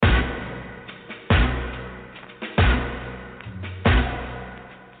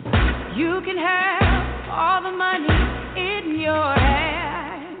You can have all the money in your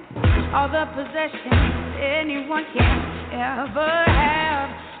hand, all the possessions anyone can ever have,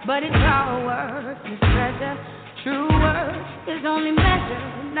 but it's all worthless treasure. True worth is only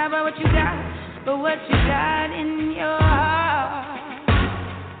measured not by what you got, but what you got in your heart.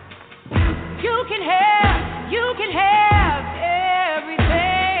 You can have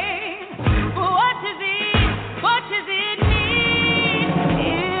everything, but what does it mean?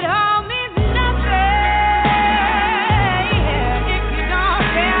 It all means nothing if you don't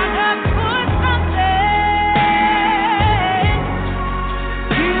stand up for something.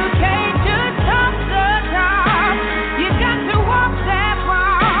 You can't just top the top, you got to walk that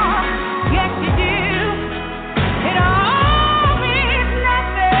walk. Yes, you do. It all means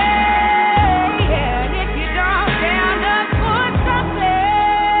nothing if you don't stand up for something.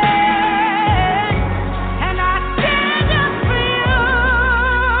 And I stand up for you.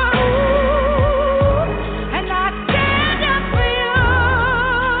 And I stand up for you.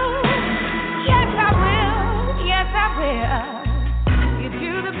 Yes, I will. Yes, I will. You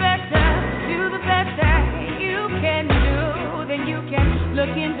do the best that you can do. Then you can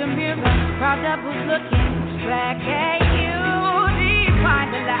look in the mirror, proud of who's looking back at you.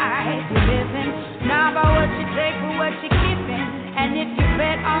 Define the life you're living, not by what you take, but what you're keeping. And if you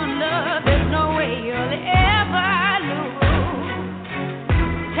bet on love, there's no way you'll ever lose.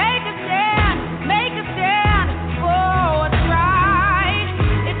 Take a stand, make a stand for what's right.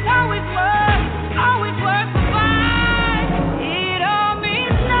 It's always worth the fight. It all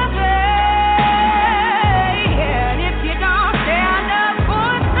means nothing if you don't stand up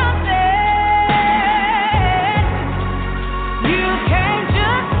for something. You can't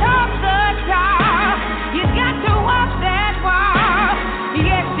just top the top, you got to walk that walk.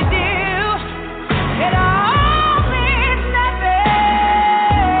 Yes, you do. It all means nothing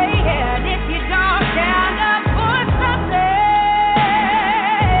if you don't stand up for something.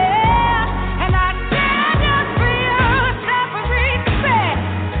 And I stand up for you, self-respect,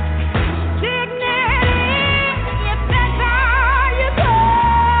 dignity. If that's all you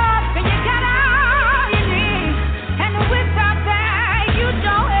got, then you got all you need. And without that, you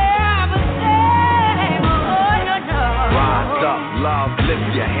don't ever say, oh, no. Rise up, love,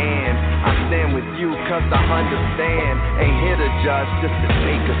 lift your hand. I stand with you cause I understand. Ain't here to judge, just to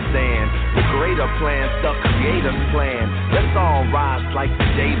take a stand. The greater plan's the creator's plan. Let's all rise like the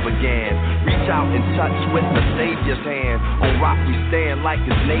day began. Reach out and touch with the Savior's hand. On rock we stand like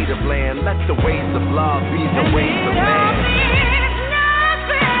his native land. Let the ways of love be the ways of man.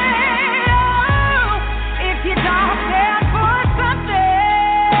 If you don't stand for something,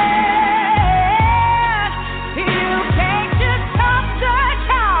 you can't just talk the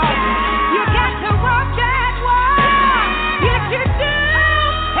talk. You got to walk that walk. Yes, you do.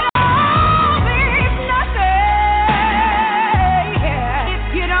 It all means nothing if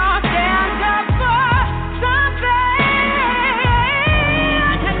you don't stand up for something.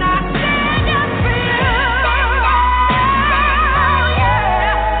 And I stand up for you.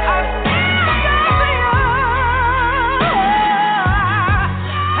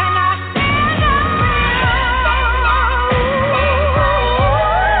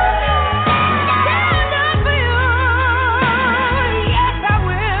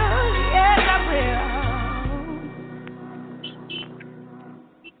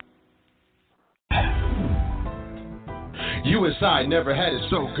 USI never had it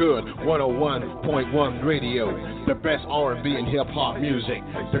so good. 101.1 Radio, the best R&B and hip hop music.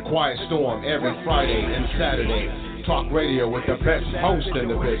 The Quiet Storm every Friday and Saturday. Talk radio with the best host in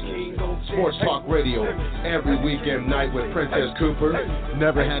the business. Sports Talk Radio every weekend night with Princess Cooper.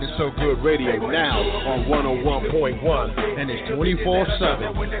 Never had it so good radio now on 101.1, and it's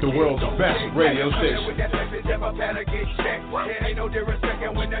 24/7. The world's best radio station.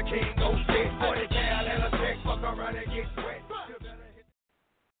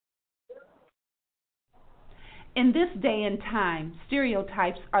 In this day and time,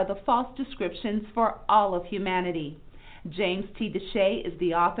 stereotypes are the false descriptions for all of humanity. James T. DeShay is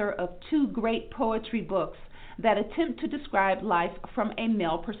the author of 2 great poetry books that attempt to describe life from a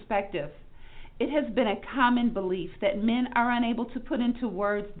male perspective. It has been a common belief that men are unable to put into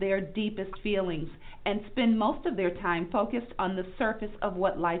words their deepest feelings and spend most of their time focused on the surface of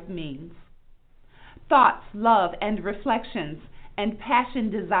what life means. Thoughts, love, and reflections, and passion,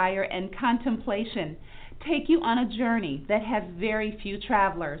 desire, and contemplation take you on a journey that has very few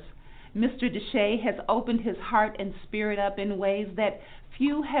travelers. Mr. DeShay has opened his heart and spirit up in ways that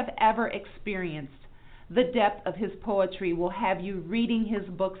few have ever experienced. The depth of his poetry will have you reading his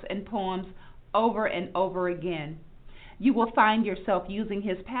books and poems over and over again. You will find yourself using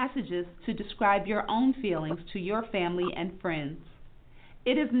his passages to describe your own feelings to your family and friends.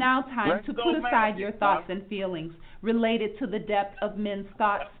 It is now time to put aside your thoughts and feelings related to the depth of men's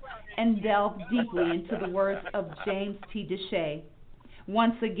thoughts and delve deeply into the words of James T. DeShay.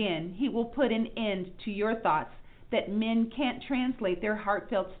 Once again, he will put an end to your thoughts that men can't translate their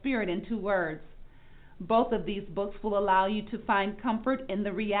heartfelt spirit into words. Both of these books will allow you to find comfort in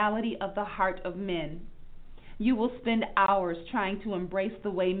the reality of the heart of men. You will spend hours trying to embrace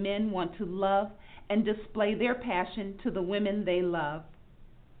the way men want to love and display their passion to the women they love.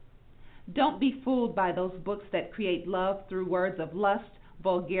 Don't be fooled by those books that create love through words of lust,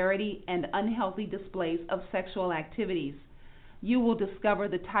 vulgarity, and unhealthy displays of sexual activities. You will discover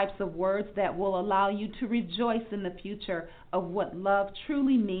the types of words that will allow you to rejoice in the future of what love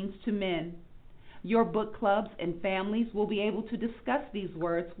truly means to men. Your book clubs and families will be able to discuss these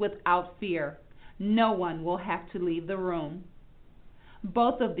words without fear. No one will have to leave the room.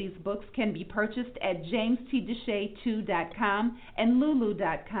 Both of these books can be purchased at jamestdeshay2.com and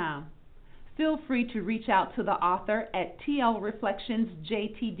lulu.com. Feel free to reach out to the author at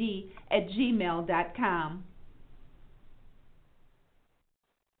tlreflectionsjtd@gmail.com.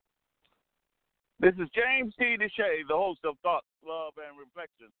 This is James T. DeShay, the host of Thoughts, Love, and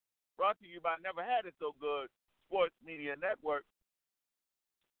Reflection, brought to you by Never Had It So Good Sports Media Network.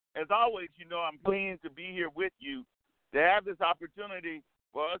 As always, you know I'm pleased to be here with you to have this opportunity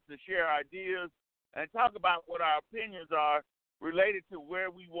for us to share ideas and talk about what our opinions are related to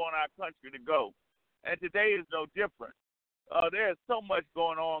where we want our country to go. And today is no different. There's so much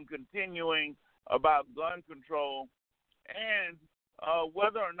going on continuing about gun control and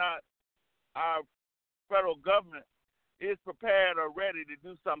whether or not our federal government is prepared or ready to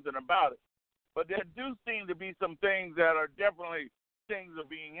do something about it. But there do seem to be some things that are definitely things are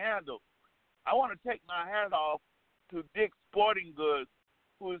being handled. I want to take my hat off to Dick's Sporting Goods,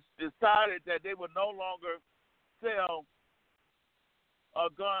 who has decided that they will no longer sell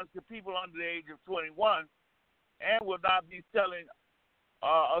guns to people under the age of 21 and will not be selling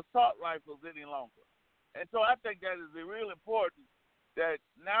assault rifles any longer. And so I think that is real important that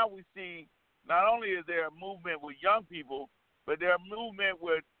now we see not only is there a movement with young people, but there a movement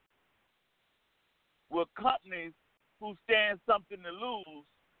with companies who stand something to lose,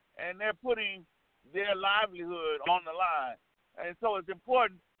 and they're putting their livelihood on the line. And so it's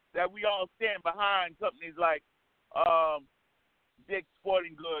important that we all stand behind companies like Dick's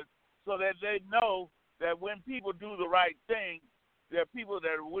Sporting Goods so that they know that when people do the right thing, there are people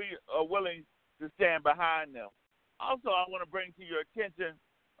that are willing to stand behind them. Also, I want to bring to your attention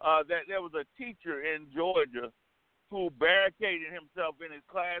that there was a teacher in Georgia who barricaded himself in his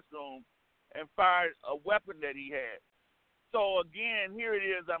classroom and fired a weapon that he had. So, again, here it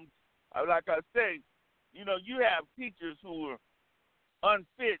is. Like I say, you know, you have teachers who are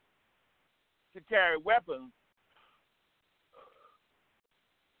unfit to carry weapons.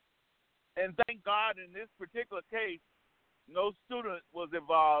 And thank God in this particular case, no student was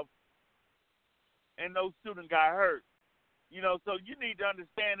involved and no student got hurt. You know, so you need to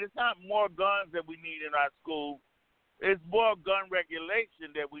understand it's not more guns that we need in our school. It's more gun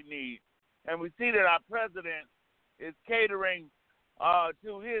regulation that we need. And we see that our president is catering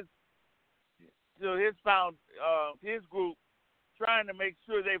to his group, trying to make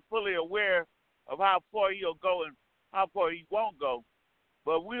sure they're fully aware of how far he'll go and how far he won't go.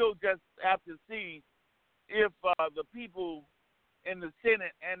 But we'll just have to see if the people in the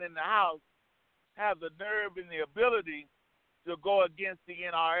Senate and in the House have the nerve and the ability to go against the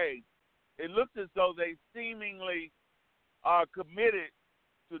NRA. It looks as though they seemingly are committed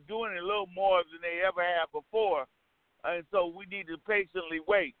to doing a little more than they ever have before, and so we need to patiently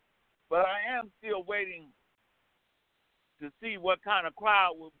wait. But I am still waiting to see what kind of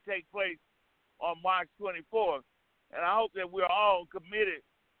crowd will take place on March 24th, and I hope that we're all committed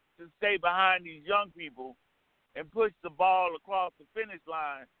to stay behind these young people and push the ball across the finish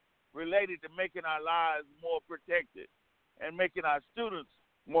line related to making our lives more protected and making our students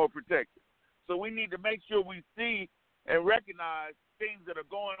more protected. So we need to make sure we see and recognize things that are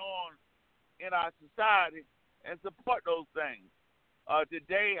going on in our society and support those things.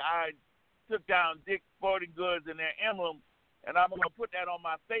 Today I took down Dick's Sporting Goods and their emblem, and I'm going to put that on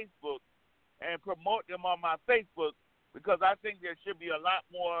my Facebook and promote them on my Facebook because I think there should be a lot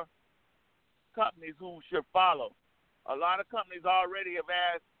more companies who should follow. A lot of companies already have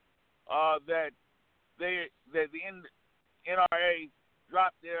asked that the NRA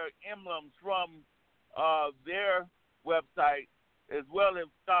drop their emblems from their website, as well as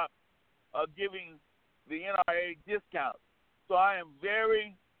stop giving the NRA discounts. So I am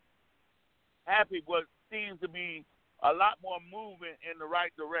very happy what seems to be a lot more movement in the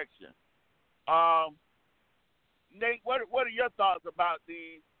right direction. Nate, what are your thoughts about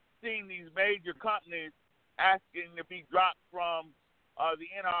seeing these major companies asking to be dropped from the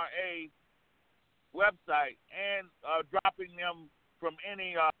NRA website and dropping them from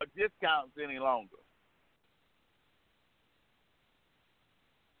any discounts any longer?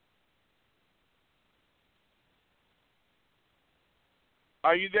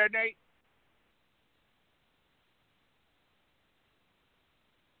 Are you there, Nate?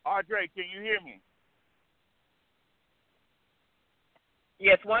 Audrey, can you hear me?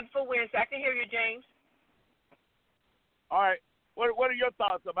 Yes, wonderful Wednesday. I can hear you, James. All right. What are your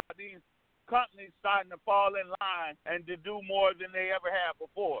thoughts about these companies starting to fall in line and to do more than they ever have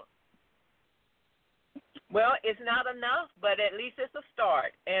before? Well, it's not enough, but at least it's a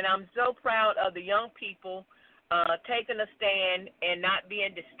start. And I'm so proud of the young people taking a stand and not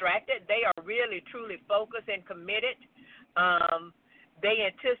being distracted. They are really, truly focused and committed. They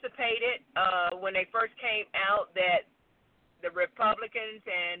anticipated when they first came out that the Republicans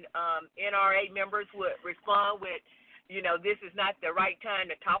and NRA members would respond with, this is not the right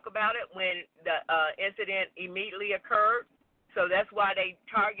time to talk about it when the incident immediately occurred. So that's why they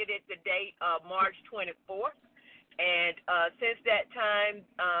targeted the date of March 24th. And since that time,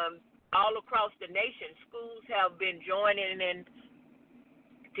 all across the nation, schools have been joining in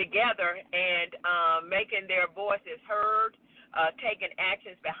together and making their voices heard, taking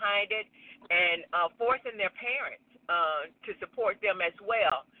actions behind it, and forcing their parents to support them as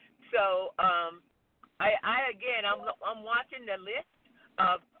well. So I'm watching the list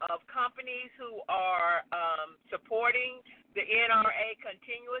of companies who are supporting the NRA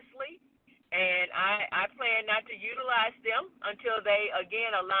continuously, and I plan not to utilize them until they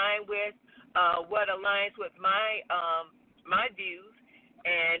again align with what aligns with my views,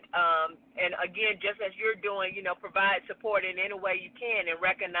 and again, just as you're doing, provide support in any way you can, and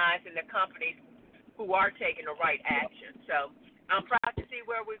recognizing the companies who are taking the right action. So I'm proud to see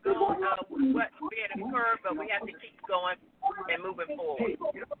where we're going, what's being occurred, but we have to keep going and moving forward.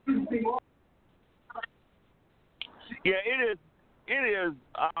 Yeah, it is.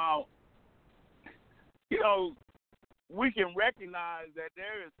 We can recognize that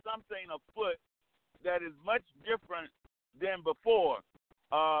there is something afoot that is much different than before,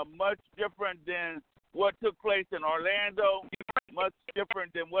 much different than what took place in Orlando, much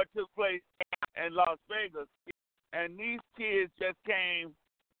different than what took place in Las Vegas. And these kids just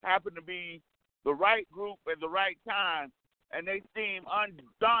happened to be the right group at the right time, and they seem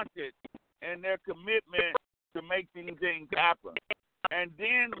undaunted in their commitment to make these things happen. And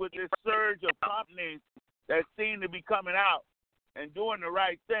then with this surge of companies that seem to be coming out and doing the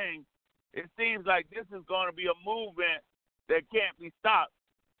right thing, it seems like this is going to be a movement that can't be stopped,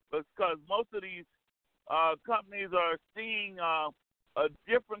 because most of these companies are seeing a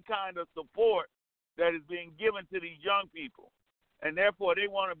different kind of support that is being given to these young people. And therefore,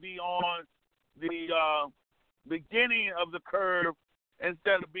 they want to be on the beginning of the curve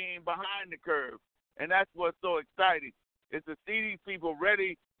instead of being behind the curve. And that's what's so exciting, is to see these people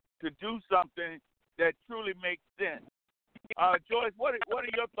ready to do something that truly makes sense. Joyce, what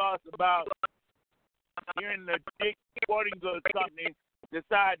are your thoughts about hearing the big sporting goods company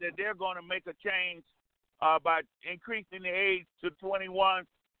decide that they're going to make a change by increasing the age to 21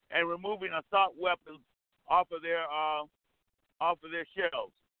 and removing assault weapons off of their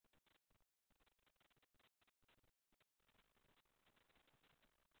shelves?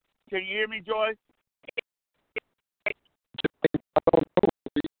 Can you hear me, Joyce?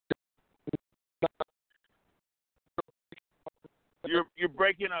 You're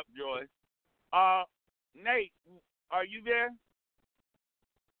breaking up, Joyce. Nate, are you there?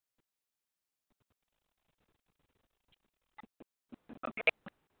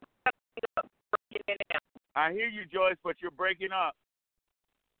 I hear you, Joyce, but you're breaking up.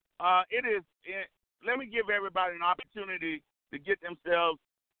 Let me give everybody an opportunity to get themselves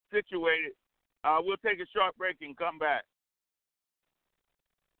situated. We'll take a short break and come back.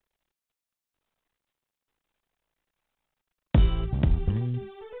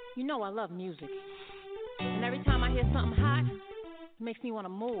 You know I love music. And every time I hear something hot, it makes me want to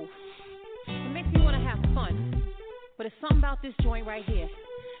move. It makes me want to have fun. But it's something about this joint right here.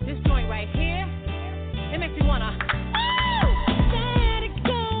 This joint right here, it makes me want to, let it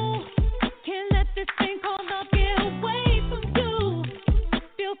go. Can't let this thing called love get away from you.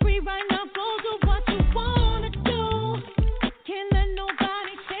 Feel free right now, go do what you want to do. Can't let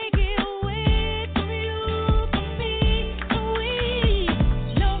nobody take it away from you, from me, from we.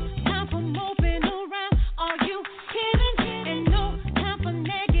 No time for moping around, are you kidding? And no time for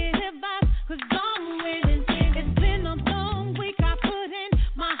negative vibes, 'cause I'm winning. It's been a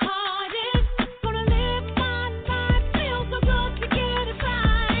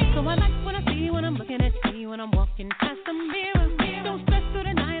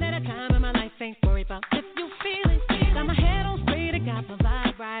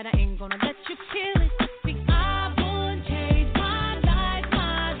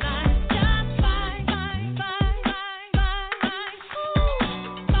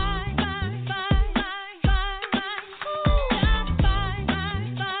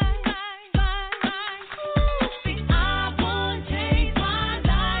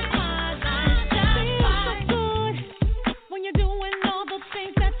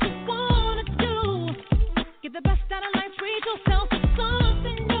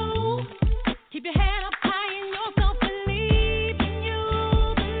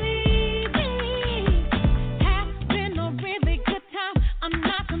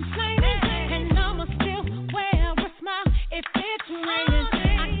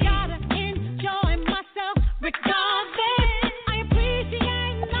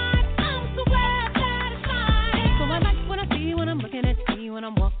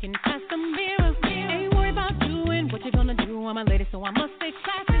so I must stay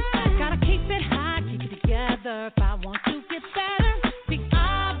classy.